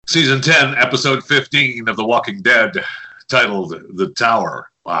Season 10, Episode 15 of The Walking Dead, titled The Tower.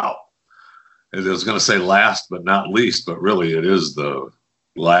 Wow. It was going to say last but not least, but really it is the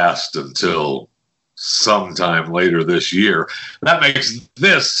last until sometime later this year. That makes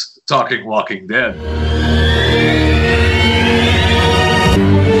this Talking Walking Dead.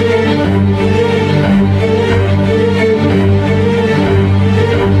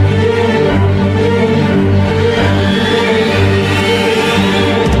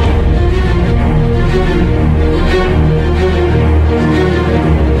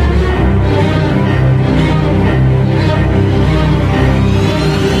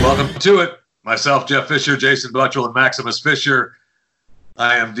 To it. Myself, Jeff Fisher, Jason Buttrell, and Maximus Fisher.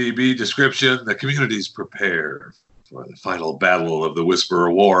 IMDb description: the communities prepare for the final battle of the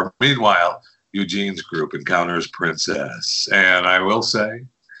Whisperer War. Meanwhile, Eugene's group encounters Princess. And I will say,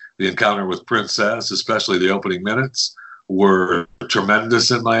 the encounter with Princess, especially the opening minutes, were tremendous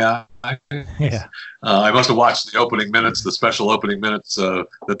in my eyes. Yeah. I must have watched the opening minutes, the special opening minutes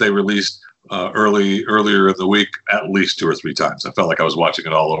that they released earlier in the week at least 2 or 3 times. I felt like I was watching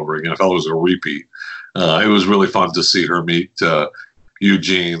it all over again. I felt it was a repeat. It was really fun to see her meet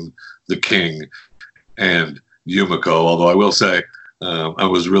Eugene, the King, and Yumiko. Although I will say, I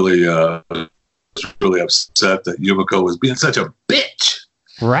was really upset that Yumiko was being such a bitch.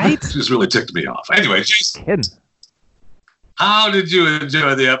 Right? It just really ticked me off. Anyway, Jason, how did you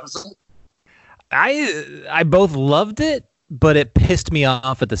enjoy the episode? I both loved it, but it pissed me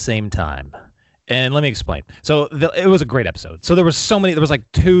off at the same time. And let me explain. So it was a great episode. So there was like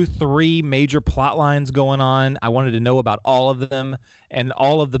 2-3 major plot lines going on. I wanted to know about all of them, and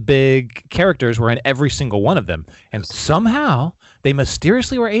all of the big characters were in every single one of them. And somehow they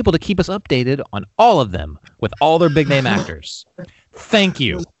mysteriously were able to keep us updated on all of them with all their big name actors. Thank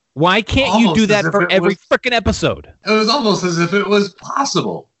you. Why can't you do that for every freaking episode? It was almost as if it was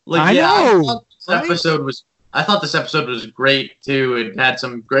possible. I know. I thought this episode was great, too. It had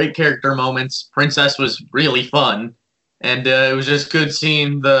some great character moments. Princess was really fun. And it was just good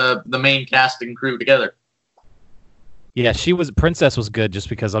seeing the main cast and crew together. Yeah, Princess was good just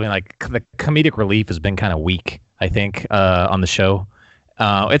because, I mean, like, the comedic relief has been kind of weak, I think, on the show.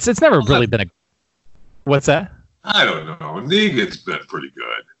 It's never really been a... What's that? I don't know. Negan's been pretty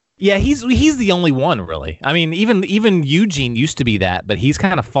good. Yeah, he's the only one, really. I mean, even Eugene used to be that, but he's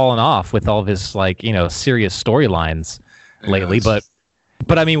kind of fallen off with all of his, like, serious storylines lately. But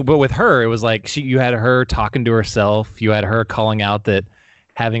with her, it was like you had her talking to herself. You had her calling out that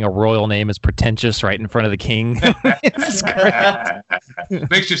having a royal name is pretentious right in front of the king. It's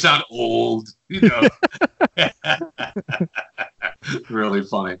great. Makes you sound old, Really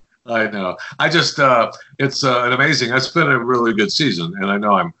funny. I know. I just it's an amazing. It's been a really good season, and I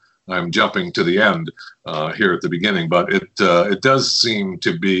know I'm jumping to the end here at the beginning, but it does seem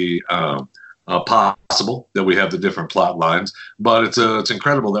to be possible that we have the different plot lines. But it's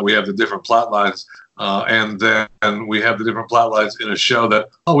incredible that we have the different plot lines, and then we have the different plot lines in a show that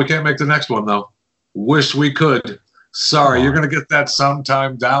we can't make the next one though. Wish we could. Sorry, you're going to get that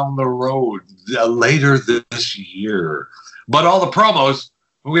sometime down the road, later this year. But all the promos.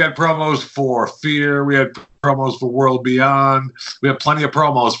 We had promos for Fear. We had promos for World Beyond. We have plenty of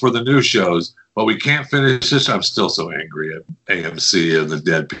promos for the new shows, but we can't finish this. I'm still so angry at AMC and the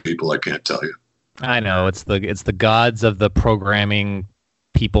dead people. I can't tell you. I know it's the gods of the programming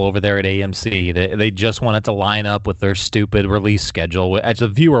people over there at AMC. They just want it to line up with their stupid release schedule. As a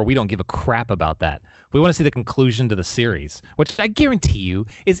viewer, we don't give a crap about that. We want to see the conclusion to the series, which I guarantee you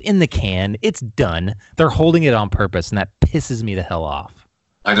is in the can. It's done. They're holding it on purpose, and that pisses me the hell off.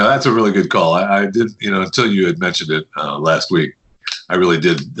 I know, that's a really good call. I did, until you had mentioned it last week, I really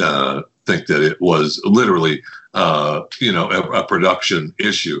did think that it was literally, a production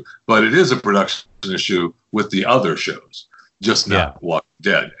issue. But it is a production issue with the other shows, just not Walking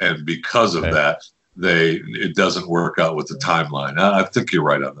Dead. And because of that, it doesn't work out with the timeline. I think you're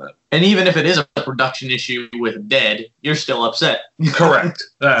right on that. And even if it is a production issue with Dead, you're still upset. Correct.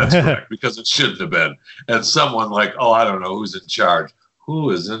 That's correct, because it shouldn't have been. And someone like, I don't know who's in charge.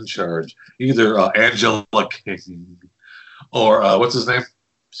 Who is in charge? Either Angela King or what's his name?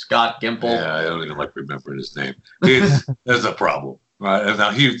 Scott Gimple. Yeah, I don't even like remembering his name. There's a problem, right? And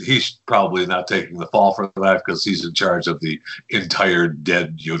now he's probably not taking the fall for that because he's in charge of the entire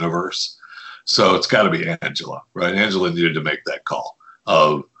Dead universe. So it's got to be Angela, right? Angela needed to make that call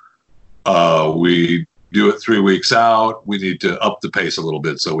of we do it 3 weeks out. We need to up the pace a little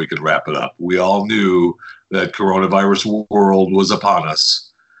bit so we can wrap it up. We all knew that coronavirus world was upon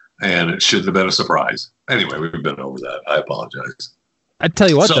us, and it shouldn't have been a surprise. Anyway, we've been over that. I apologize. I tell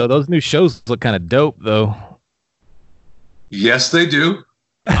you what, though, those new shows look kind of dope, though. Yes, they do.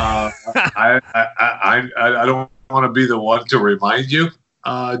 I don't want to be the one to remind you,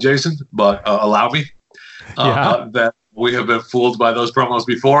 Jason, but allow me that we have been fooled by those promos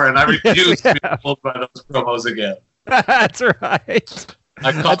before, and I refuse to be fooled by those promos again. That's right.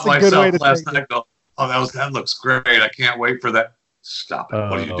 I caught myself last night going, "Oh, that looks great! I can't wait for that." Stop it!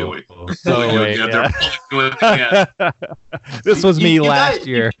 What are you doing? This was me last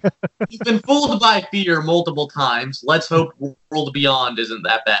year. You've been fooled by fear multiple times. Let's hope World Beyond isn't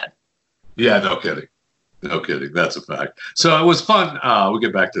that bad. Yeah, no kidding. No kidding. That's a fact. So it was fun. We'll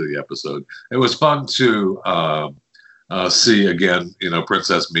get back to the episode. It was fun to see again,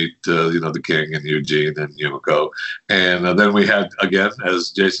 Princess meet, the king and Eugene and Yumiko. And then we had, again, as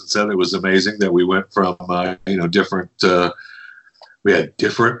Jason said, it was amazing that we went from, different, we had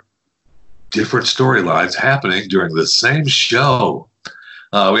different storylines happening during the same show.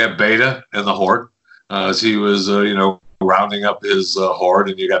 We had Beta and the Horde as he was, rounding up his horde,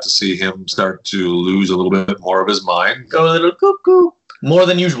 and you got to see him start to lose a little bit more of his mind. Go a little cuckoo. More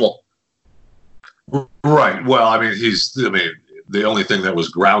than usual. Right. Well, the only thing that was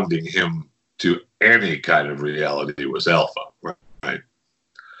grounding him to any kind of reality was Alpha, right?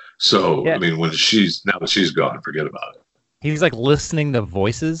 So, yeah. Now that she's gone, forget about it. He's like listening to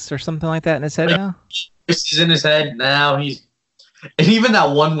voices or something like that in his head now? Voices in his head now. And even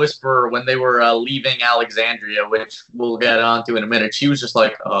that one whisperer when they were leaving Alexandria, which we'll get onto in a minute, she was just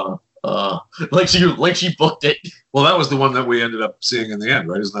like like she booked it. Well, that was the one that we ended up seeing in the end,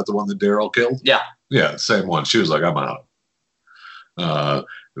 right? Isn't that the one that Daryl killed? Yeah. Yeah, same one. She was like, I'm out. And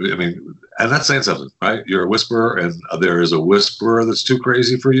that's saying something, right? You're a whisperer, and there is a whisperer that's too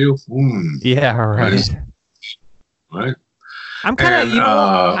crazy for you. Yeah, right. Right. I'm kind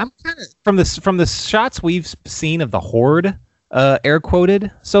of, from the shots we've seen of the Horde, air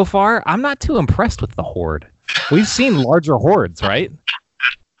quoted so far, I'm not too impressed with the Horde. We've seen larger hordes, right?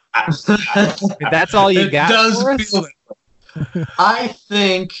 That's all you got. I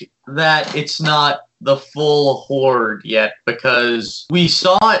think that it's not the full Horde yet, because we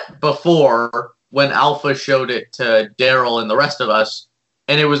saw it before when Alpha showed it to Daryl and the rest of us,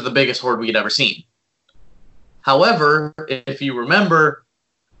 and it was the biggest Horde we had ever seen. However, if you remember,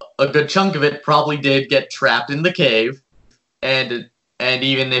 a good chunk of it probably did get trapped in the cave, and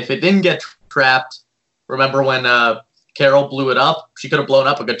even if it didn't get trapped, remember when Carol blew it up? She could have blown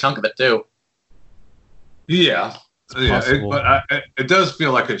up a good chunk of it too. Yeah. It does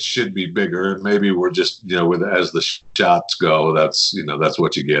feel like it should be bigger, and maybe we're just as the shots go, that's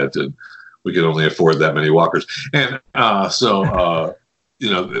what you get, and we can only afford that many walkers, and it's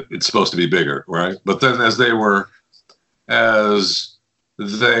supposed to be bigger, right? But then as they were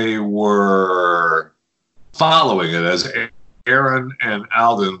following it, as Aaron and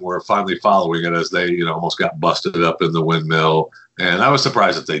Alden were finally following it, as they almost got busted up in the windmill, and I was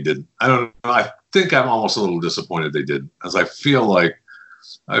surprised that they didn't. I don't know. I think I'm almost a little disappointed they didn't, as I feel like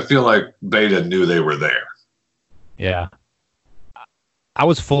Beta knew they were there. Yeah. I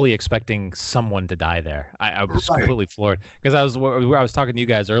was fully expecting someone to die there. I was completely floored, because I was talking to you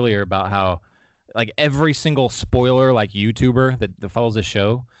guys earlier about how, like, every single spoiler, like, YouTuber that follows the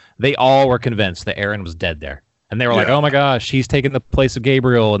show, they all were convinced that Aaron was dead there. And they were like, oh my gosh, he's taking the place of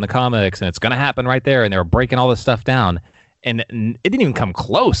Gabriel in the comics, and it's going to happen right there. And they were breaking all this stuff down. And it didn't even come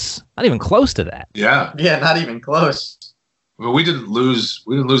close. Not even close to that. Yeah. Yeah, not even close. Well, we didn't lose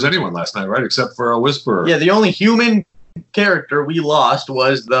anyone last night, right? Except for a Whisperer. Yeah, the only human character we lost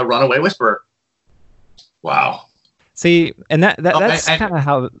was the runaway Whisperer. Wow. See, and that's kind of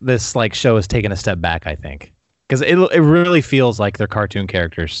how this show has taken a step back, I think. Because it really feels like they're cartoon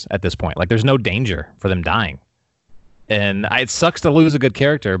characters at this point. Like, there's no danger for them dying. And it sucks to lose a good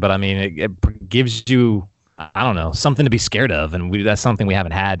character, but it gives you, I don't know, something to be scared of, and that's something we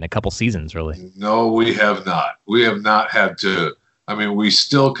haven't had in a couple seasons, really. No, we have not. We have not had to. We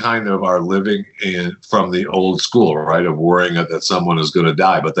still kind of are living from the old school, right, of worrying that someone is going to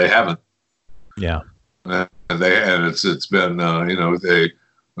die, but they haven't. Yeah. And it's been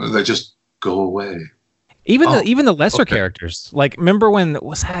they just go away. Even the lesser characters, like remember when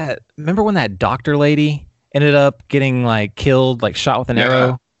that doctor lady ended up getting killed, shot with an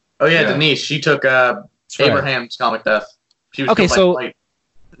arrow. Oh yeah, Denise. She took Abraham's comic death. She was so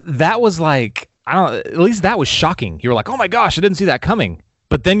that was at least that was shocking. You were like, oh my gosh, I didn't see that coming.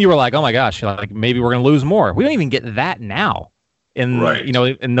 But then you were like, oh my gosh, maybe we're gonna lose more. We don't even get that now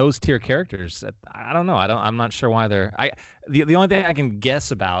in those tier characters. I don't know. I'm not sure why they're. The only thing I can guess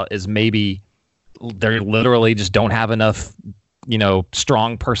about is maybe they literally just don't have enough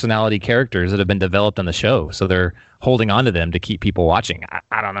strong personality characters that have been developed on the show, so they're holding on to them to keep people watching.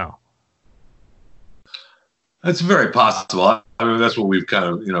 I don't know. It's very possible. I mean, that's what we've kind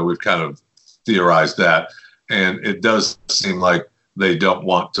of theorized that, and it does seem like they don't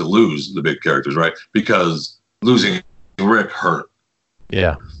want to lose the big characters, right? Because losing Rick hurt.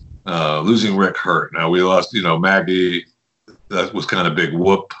 Yeah. Losing Rick hurt. Now we lost, Maggie. That was kind of big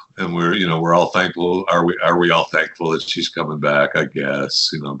whoop, and we're all thankful. Are we all thankful that she's coming back? I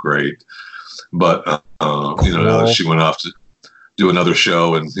guess, great. But now that she went off to do another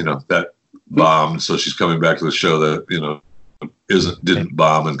show, and that bombed, so she's coming back to the show that didn't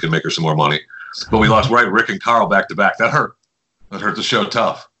bomb and can make her some more money. But we lost Rick and Carl back to back. That hurt. That hurt the show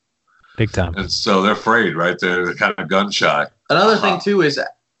tough. Big time. And so they're afraid, right? They're kind of gun shy. Another thing too is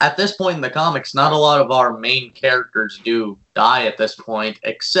at this point in the comics, not a lot of our main characters do die at this point,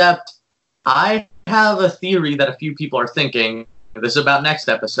 except I have a theory that a few people are thinking. This is about next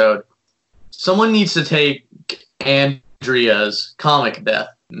episode. Someone needs to take Andrea's comic death.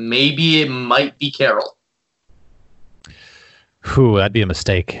 Maybe it might be Carol. Whew, that'd be a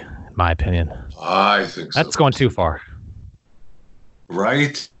mistake, in my opinion. I think so. That's going too far.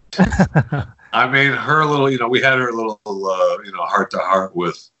 Right? I mean, her little, we had her little, heart to heart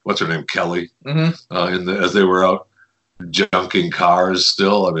with, what's her name, Kelly, as they were out junking cars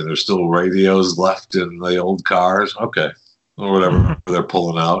still. I mean, there's still radios left in the old cars. Okay. Or whatever they're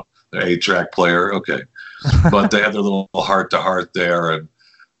pulling out. The 8-track player. Okay. But they had their little heart to heart there. And,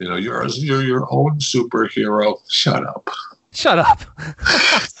 you're your own superhero. Shut up. Shut up.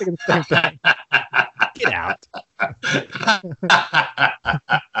 I was thinking the same thing. Get out.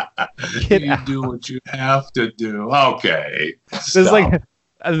 You do what you have to do. Okay. It's like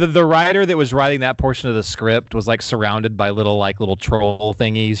the writer that was writing that portion of the script was like surrounded by little troll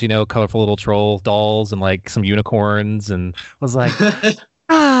thingies, colorful little troll dolls and like some unicorns, and was like,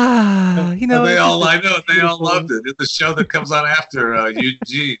 And they all loved it. In the show that comes on after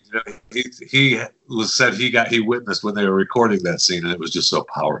Eugene, he witnessed when they were recording that scene, and it was just so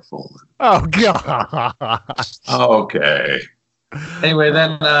powerful. Oh god. Okay. Anyway,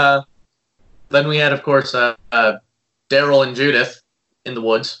 then we had, of course, Daryl and Judith in the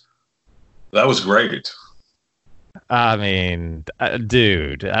woods. That was great. I mean,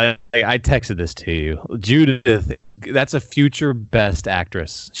 dude, I texted this to you. Judith, that's a future best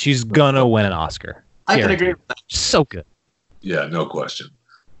actress. She's gonna win an Oscar. I can agree with that. So good. Yeah, no question.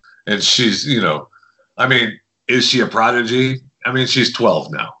 And she's, I mean, is she a prodigy? I mean, she's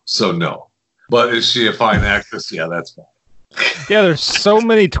 12 now, so no. But is she a fine actress? Yeah, that's fine. Yeah, there's so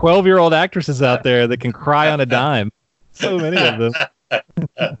many 12-year-old actresses out there that can cry on a dime. So many of them.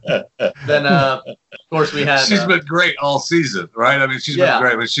 Then, of course, we had. She's been great all season, right? I mean, she's been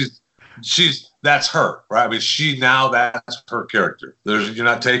great. I mean, she's that's her, right? I mean, that's her character. You're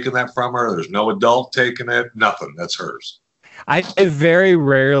not taking that from her. There's no adult taking it. Nothing. That's hers. I very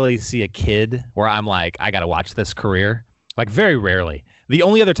rarely see a kid where I'm like, I got to watch this career. Like, very rarely. The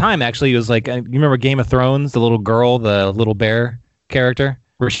only other time, actually, was like, you remember Game of Thrones, the little girl, the little bear character,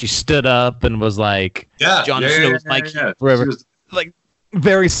 where she stood up and was like, Jon Snow's forever. Like,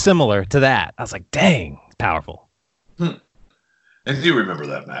 very similar to that. I was like, dang, powerful. And do you remember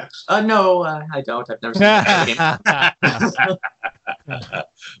that, Max? No, I don't. I've never seen that game.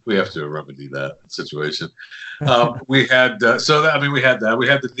 We have to remedy that situation. We had we had that. We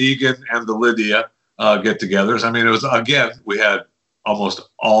had the Negan and the Lydia get-togethers. I mean, it was, again, we had almost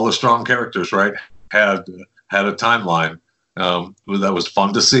all the strong characters, right? Had a timeline that was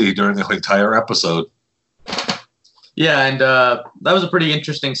fun to see during the entire episode. Yeah, and that was a pretty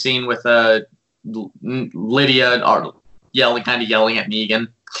interesting scene with Lydia yelling at Negan.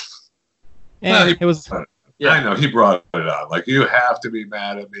 Yeah, it was. Yeah. I know, he brought it on. Like, you have to be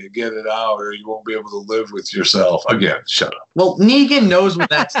mad at me, get it out, or you won't be able to live with yourself. Again, shut up. Well, Negan knows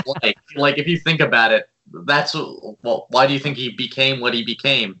what that's like. Like, if you think about it, why do you think he became what he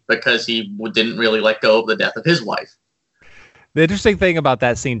became? Because he didn't really let go of the death of his wife. The interesting thing about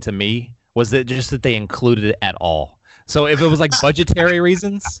that scene to me was that they included it at all. So if it was like budgetary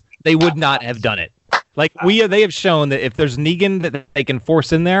reasons, they would not have done it. Like, they have shown that if there's Negan that they can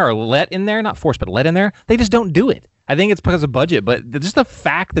force in there or let in there, not force, but let in there, they just don't do it. I think it's because of budget, but just the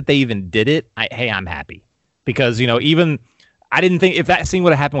fact that they even did it, I'm happy. Because, even I didn't think if that scene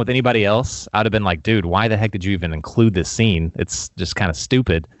would have happened with anybody else, I'd have been like, dude, why the heck did you even include this scene? It's just kind of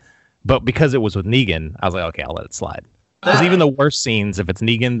stupid. But because it was with Negan, I was like, okay, I'll let it slide. Because even the worst scenes, if it's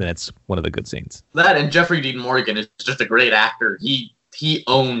Negan, then it's one of the good scenes. That and Jeffrey Dean Morgan is just a great actor. He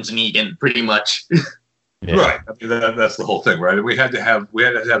owns Negan pretty much. Yeah. Right. I mean, that's the whole thing, right? And we had to have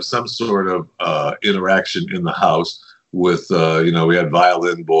some sort of interaction in the house with, we had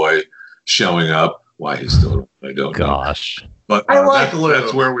Violin Boy showing up. Why he's still around, I don't know. Gosh. But I like Lou.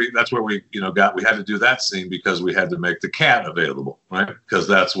 that's where we we had to do that scene because we had to make the cat available, right? Because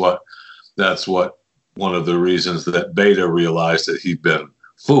that's what one of the reasons that Beta realized that he'd been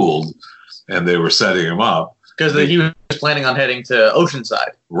fooled and they were setting him up. Because he was planning on heading to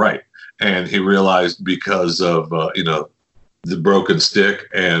Oceanside. Right. And he realized because of, the broken stick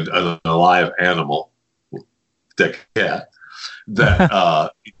and an alive animal, the cat,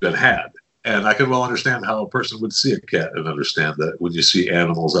 that he'd been had. And I could well understand how a person would see a cat and understand that when you see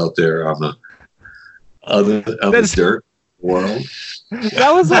animals out there on the dirt world. That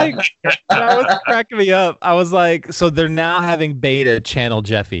was cracking me up. I was like, so they're now having Beta channel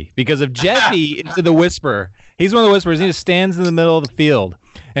Jeffy because if Jeffy is the Whisperer, he's one of the Whisperers. He just stands in the middle of the field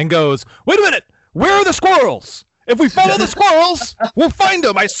and goes, "Wait a minute, where are the squirrels? If we follow the squirrels, we'll find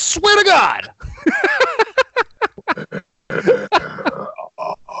them. I swear to God."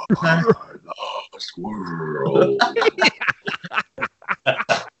 Squirrel. I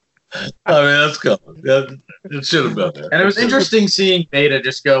mean, that's coming. It should have been there. And it was interesting seeing Beta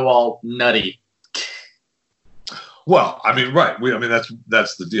just go all nutty. Well, I mean, right.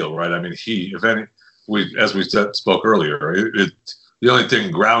 That's the deal, right? I mean, as we spoke earlier, the only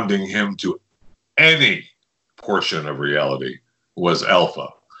thing grounding him to any portion of reality was Alpha.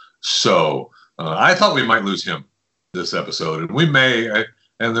 So I thought we might lose him this episode, and we may.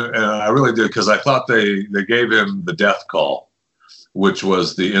 And I really did because I thought they gave him the death call, which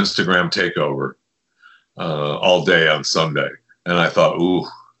was the Instagram takeover all day on Sunday. And I thought, ooh,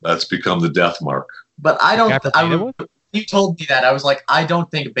 that's become the death mark. But I don't. You told me that. I was like, I don't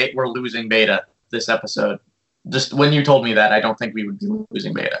think we're losing Beta this episode. Just when you told me that, I don't think we would be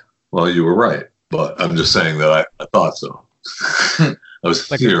losing Beta. Well, you were right. But I'm just saying that I thought so. I was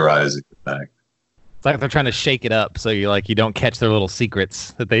theorizing the fact. It's like they're trying to shake it up so you don't catch their little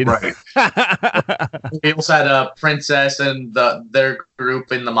secrets that they. Right. We also had a princess and their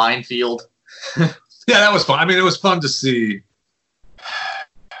group in the minefield. Yeah, that was fun. I mean, it was fun to see.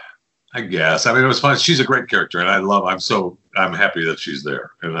 I guess. I mean, it was fun. She's a great character, and I'm happy that she's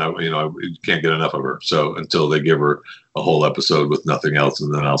there, and I can't get enough of her. So until they give her a whole episode with nothing else,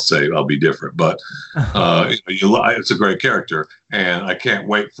 and then I'll say I'll be different. But it's a great character, and I can't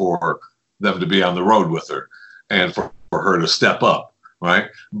wait for them to be on the road with her and for her to step up, right?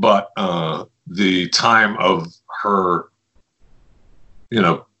 But the time of her,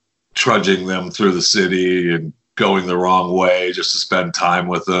 trudging them through the city and going the wrong way just to spend time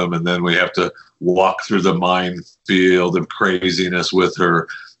with them, and then we have to walk through the minefield of craziness with her.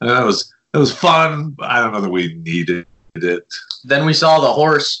 And it was fun. I don't know that we needed it. Then we saw the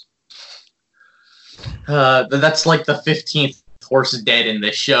horse. That's like the 15th horse dead in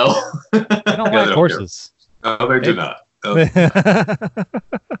this show. I don't like horses. No, they do not. No,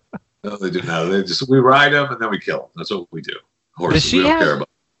 they do not. We ride them and then we kill them. That's what we do. Horses, we don't care about.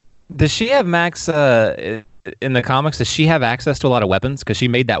 Does she have Max in the comics? Does she have access to a lot of weapons? Because she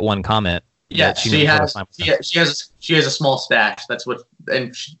made that one comment. Yeah, she has a small stash. That's what,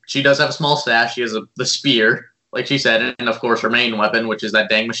 and she does have a small stash. She has the spear, like she said, and of course her main weapon, which is that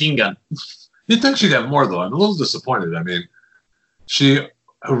dang machine gun. You'd think she'd have more, though. I'm a little disappointed. I mean, she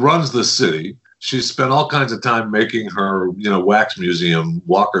runs the city. She's spent all kinds of time making her, wax museum,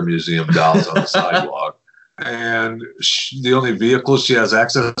 Walker Museum dolls on the sidewalk. And the only vehicles she has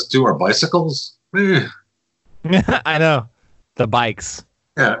access to are bicycles. I know. The bikes.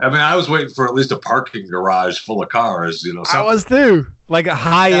 Yeah, I mean, I was waiting for at least a parking garage full of cars, I was too. Like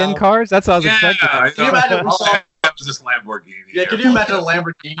high-end cars? That's what I was expecting. Can you imagine that was this Lamborghini? Yeah, can you imagine a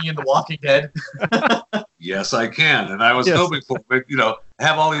Lamborghini in The Walking Dead? Yes, I can. And I was hoping for,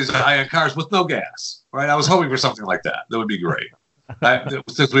 have all these high-end cars with no gas, right? I was hoping for something like that. That would be great.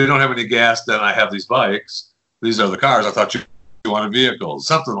 Since we don't have any gas, then I have these bikes. These are the cars. I thought you wanted vehicles,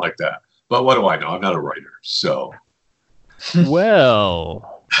 something like that. But what do I know? I'm not a writer, so.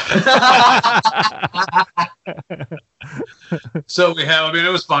 Well. So we have. I mean,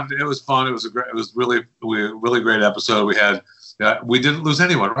 it was fun. It was fun. It was really great episode. We didn't lose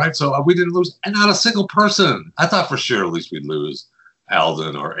anyone, right? So we didn't lose not a single person. I thought for sure at least we'd lose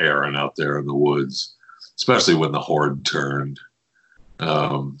Alden or Aaron out there in the woods, especially when the horde turned.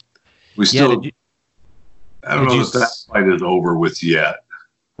 We still. I don't know if that fight is over with yet.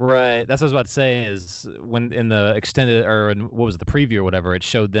 Right. That's what I was about to say is when in the extended or in, what was it, the preview or whatever, it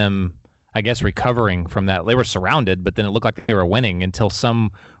showed them, I guess, recovering from that. They were surrounded, but then it looked like they were winning until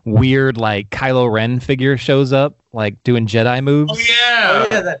some weird like Kylo Ren figure shows up, like doing Jedi moves. Oh yeah.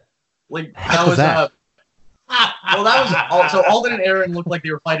 That was that. Well, that was so Alden and Aaron looked like they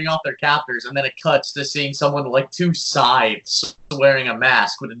were fighting off their captors, and then it cuts to seeing someone with like two scythes wearing a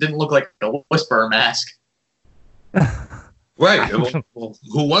mask, but it didn't look like a Whisperer mask. Right. Well,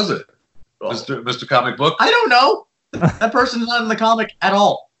 who was it? Mr. Comic Book? I don't know. That person's not in the comic at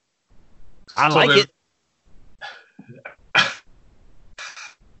all. I like it.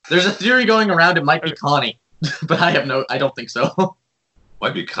 There's a theory going around it might be Connie, but I don't think so.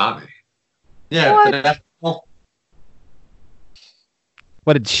 Might be Connie. Yeah.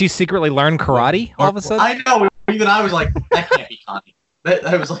 What, did she secretly learn karate all of a sudden? I know. Even I was like, that can't be Connie.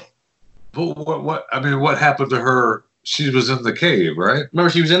 I was like, but what happened to her? She was in the cave, right? remember,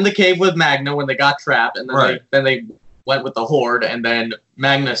 she was in the cave with Magna when they got trapped, and then Right. they went with the Horde, and then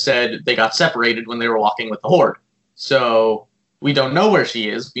Magna said they got separated when they were walking with the Horde. So we don't know where she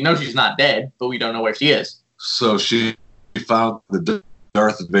is. We know she's not dead, but we don't know where she is. So she found the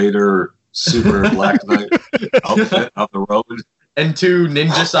Darth Vader Super Black Knight outfit on the road And 2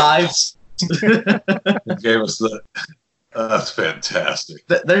 ninja scythes. and gave us the. That's fantastic.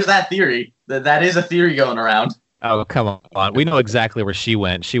 There's that theory. That is a theory going around. Oh, come on. We know exactly where she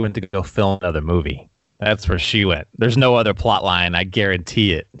went. She went to go film another movie. That's where she went. There's no other plot line. I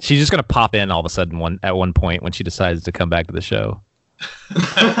guarantee it. She's just going to pop in all of a sudden at one point when she decides to come back to the show.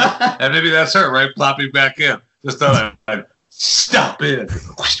 And maybe that's her, right? Plopping back in. Just thought I'd stop in.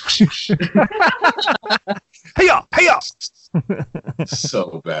 Hey-ya!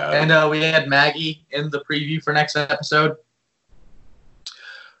 So bad. And we had Maggie in the preview for next episode.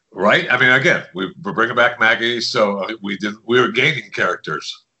 Right? I mean, again, we're bringing back Maggie, so we were gaining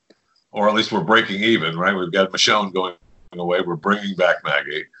characters, or at least we're breaking even, right? We've got Michonne going away. We're bringing back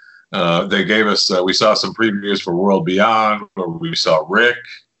Maggie. They gave us, we saw some previews for World Beyond, where we saw Rick.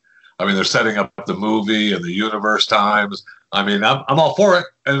 I mean, they're setting up the movie and the universe times. I mean, I'm all for it,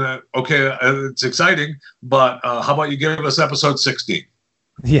 and it's exciting. But how about you give us episode 16?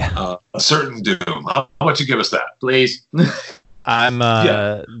 Yeah, A Certain Doom. How about you give us that? Please. I'm.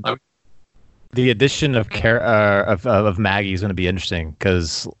 The addition of Maggie is going to be interesting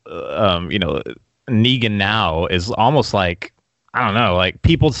because Negan now is almost like, I don't know, like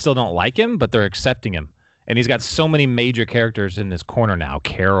people still don't like him, but they're accepting him, and he's got so many major characters in his corner now.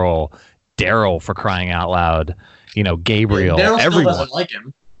 Carol, Daryl, for crying out loud, Gabriel. Daryl still everyone doesn't like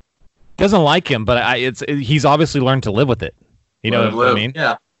him. Doesn't like him, but he's obviously learned to live with it. You know what I mean?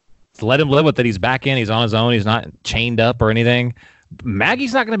 Yeah. Let him live with it. He's back in. He's on his own. He's not chained up or anything.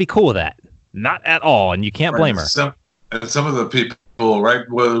 Maggie's not going to be cool with that. Not at all. And you can't blame her. Some of the people, right?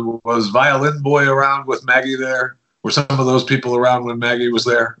 Was Violin Boy around with Maggie there? Were some of those people around when Maggie was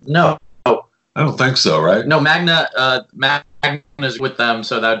there? No. I don't think so, right? No, Magna's with them,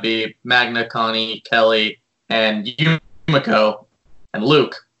 so that'd be Magna, Connie, Kelly, and Yumiko, and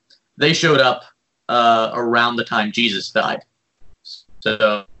Luke. They showed up around the time Jesus died.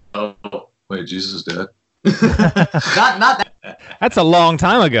 So... Wait, Jesus is dead? not that. That's a long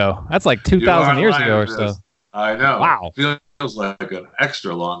time ago. That's like 2,000 years ago or so. I know. Wow. Feels like an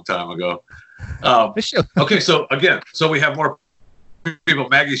extra long time ago. Okay, so we have more people.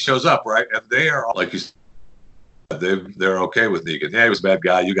 Maggie shows up, right? And they are all, like you said, they're okay with Negan. Yeah, he was a bad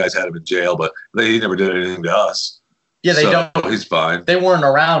guy. You guys had him in jail, but he never did anything to us. Yeah, they don't. He's fine. They weren't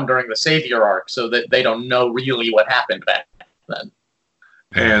around during the Savior arc, so that they don't know really what happened back then.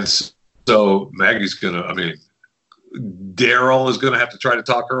 And so Maggie's Daryl is gonna have to try to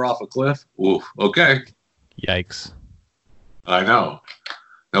talk her off a cliff. Ooh, okay. Yikes. I know.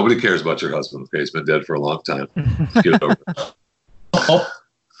 Nobody cares about your husband. Okay, he's been dead for a long time. Get over it. Oh.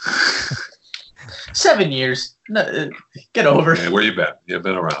 7 years. No, get over it. Hey, where you been? You've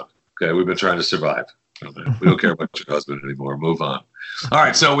been around. Okay, we've been trying to survive. We don't care about your husband anymore. Move on. All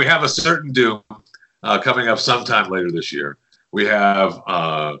right, so we have A Certain Doom coming up sometime later this year. We have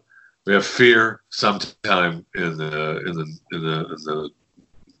Fear sometime in the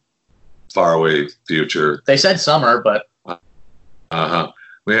faraway future. They said summer, but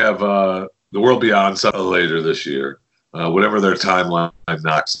we have The World Beyond sometime later this year. Whatever their timeline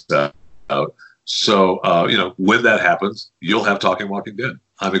knocks out. So when that happens, you'll have Talking Walking Dead.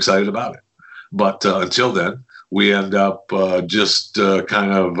 I'm excited about it. But until then, we end up just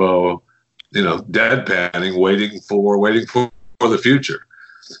kind of deadpanning, waiting for the future.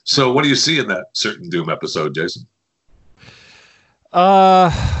 So what do you see in that Certain Doom episode, Jason?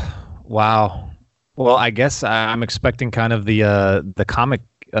 Wow. Well, I guess I'm expecting kind of the comic,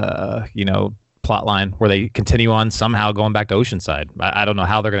 plot line where they continue on somehow going back to Oceanside. I don't know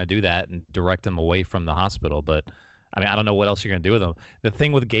how they're going to do that and direct them away from the hospital, but I mean, I don't know what else you're going to do with them. The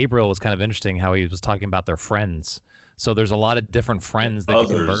thing with Gabriel was kind of interesting how he was talking about their friends. So there's a lot of different friends that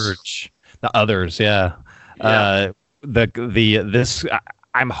can converge. The others, yeah.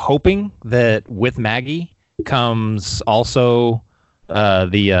 I'm hoping that with Maggie comes also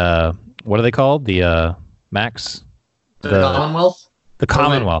what are they called? The Max The Commonwealth. The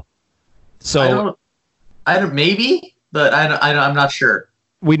Commonwealth. So I don't maybe, but I'm not sure.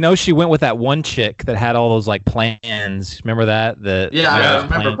 We know she went with that one chick that had all those like plans. Remember that? Yeah, I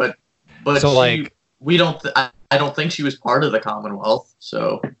remember, but so I don't think she was part of the Commonwealth.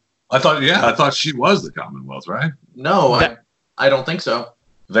 So I thought she was the Commonwealth, right? No, I don't think so.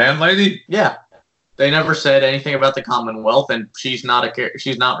 Van lady? Yeah, they never said anything about the Commonwealth, and she's not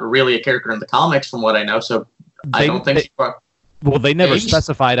really a character in the comics, from what I know. So I don't think. Well, they never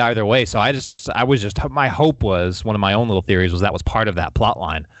specified either way, so my hope was, one of my own little theories was that was part of that plot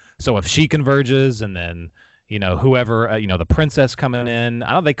line. So if she converges, and then whoever the princess coming in,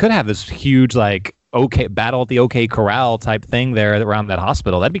 they could have this huge battle at the OK Corral type thing there around that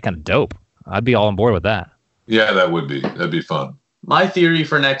hospital. That'd be kind of dope. I'd be all on board with that. Yeah, that'd be fun. My theory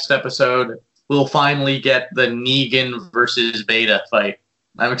for next episode, we'll finally get the Negan versus Beta fight.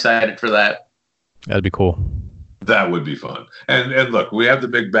 I'm excited for that. That'd be cool. That would be fun. And look, we have the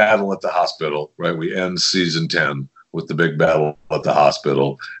big battle at the hospital, right? We end season 10 with the big battle at the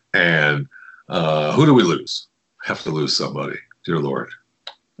hospital. And who do we lose? Have to lose somebody. Dear Lord.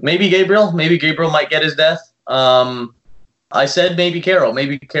 Maybe Gabriel. Maybe Gabriel might get his death. I said maybe Carol.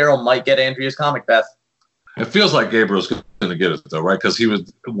 Maybe Carol might get Andrea's comic death. It feels like Gabriel's going to get it, though, right? Because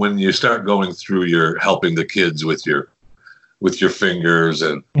when you start going through your helping the kids with your fingers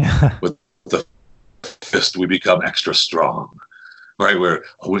and with the fist, we become extra strong, right? Where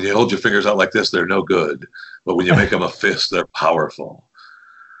when you hold your fingers out like this, they're no good, but when you make them a fist, they're powerful.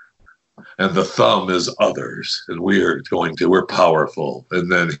 And the thumb is others, and we're powerful.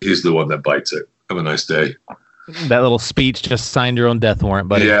 And then he's the one that bites it. Have a nice day. That little speech just signed your own death warrant,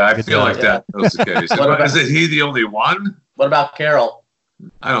 buddy. Yeah, I feel like that was the case. Is he the only one? What about Carol?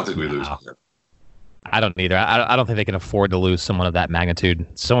 I don't think we lose her. I don't either. I don't think they can afford to lose someone of that magnitude.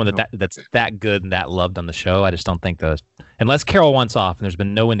 Someone that's that good and that loved on the show. I just don't think unless Carol wants off, and there's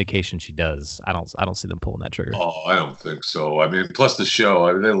been no indication she does. I don't see them pulling that trigger. Oh, I don't think so. I mean, plus the show.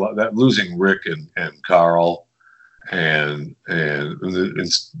 I mean, that losing Rick and Carl, and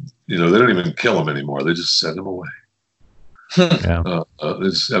it's, they don't even kill him anymore. They just send him away. Yeah.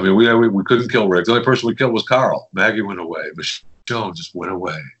 We couldn't kill Rick. The only person we killed was Carl. Maggie went away. Michonne just went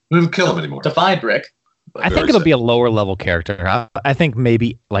away. We didn't kill him anymore. To find Rick. I think it'll be a lower level character. I think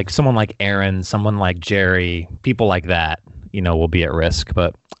maybe like someone like Aaron, someone like Jerry, people like that, will be at risk.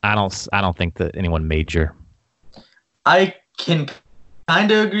 But I don't think that anyone major. I can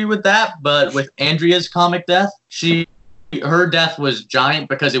kind of agree with that, but with Andrea's comic death, her death was giant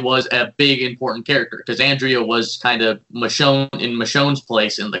because it was a big important character. Because Andrea was kind of Michonne's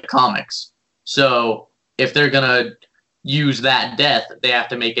place in the comics. So if they're gonna use that death, they have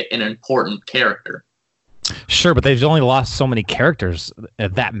to make it an important character. Sure, but they've only lost so many characters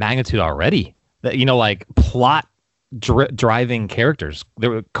of that magnitude already. That like plot driving characters.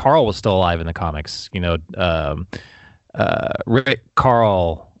 Carl was still alive in the comics. Rick,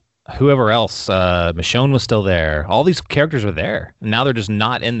 Carl, whoever else, Michonne was still there. All these characters were there. Now they're just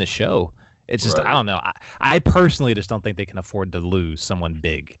not in the show. It's just, right. I don't know. I personally just don't think they can afford to lose someone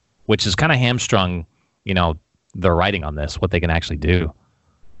big, which is kind of hamstrung, the writing on this, what they can actually do.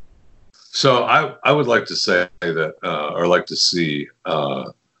 So I would like to say that, or like to see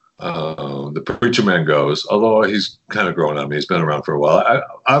the Preacher Man goes, although he's kind of grown on me. He's been around for a while.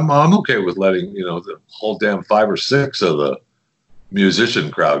 I'm okay with letting, the whole damn 5 or 6 of the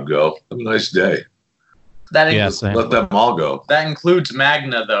musician crowd go. Have a nice day. Let them all go. That includes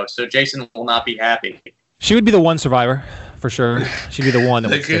Magna, though, so Jason will not be happy. She would be the one survivor, for sure. She'd be the one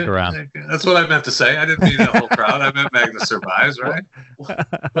that would stick around. That's what I meant to say. I didn't mean the whole crowd. I meant Magna survives, right? What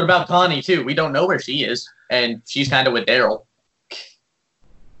about Connie, too? We don't know where she is, and she's kind of with Daryl.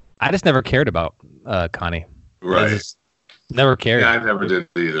 I just never cared about Connie. Right. Never cared. Yeah, I never did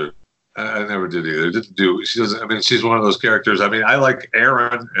either. I never did either. Didn't do. She doesn't. I mean, she's one of those characters. I mean, I like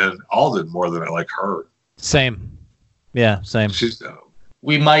Aaron and Alden more than I like her. Same. Yeah, same.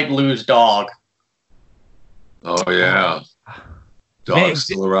 We might lose Dog. Oh yeah, Dog's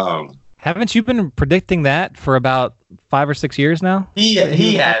still around. Haven't you been predicting that for about 5 or 6 years now? He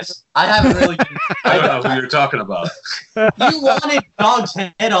has. I haven't really. I don't know who you're talking about. You wanted Dog's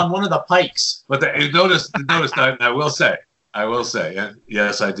head on one of the pikes. But notice. I will say, and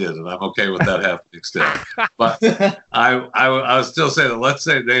yes, I did, and I'm okay with that happening still. But I would still say that. Let's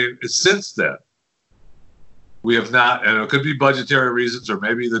say since then, we have not, and it could be budgetary reasons, or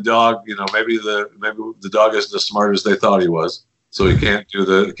maybe the dog, maybe the dog isn't as smart as they thought he was, so he can't do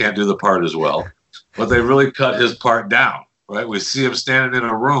the part as well. But they really cut his part down, right? We see him standing in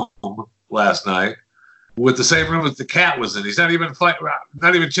a room last night, with the same room that the cat was in. He's not even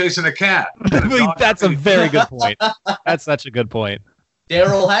not even chasing a cat. That's a very good point. That's such a good point.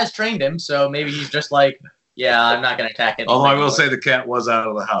 Daryl has trained him, so maybe he's just like, yeah, I'm not going to attack it. Although I will say the cat was out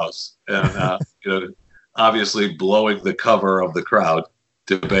of the house and obviously blowing the cover of the crowd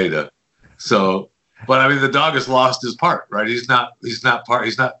to Beta. So, but I mean, the dog has lost his part, right? He's not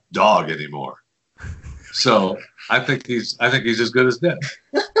dog anymore. So I think he's as good as dead.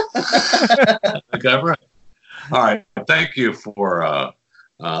 I think I'm right. All right. Thank you for,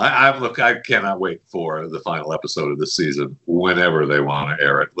 I cannot wait for the final episode of the season whenever they want to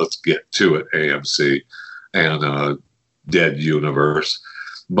air it. Let's get to it, AMC and Dead Universe.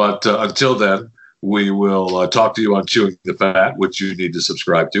 But until then, we will talk to you on Chewing the Fat, which you need to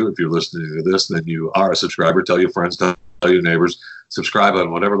subscribe to. If you're listening to this, then you are a subscriber. Tell your friends, tell your neighbors. Subscribe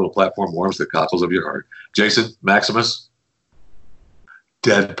on whatever little platform warms the cockles of your heart. Jason, Maximus,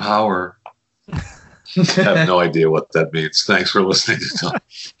 dead power. I have no idea what that means. Thanks for listening to Tom.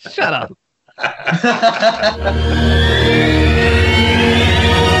 Shut up.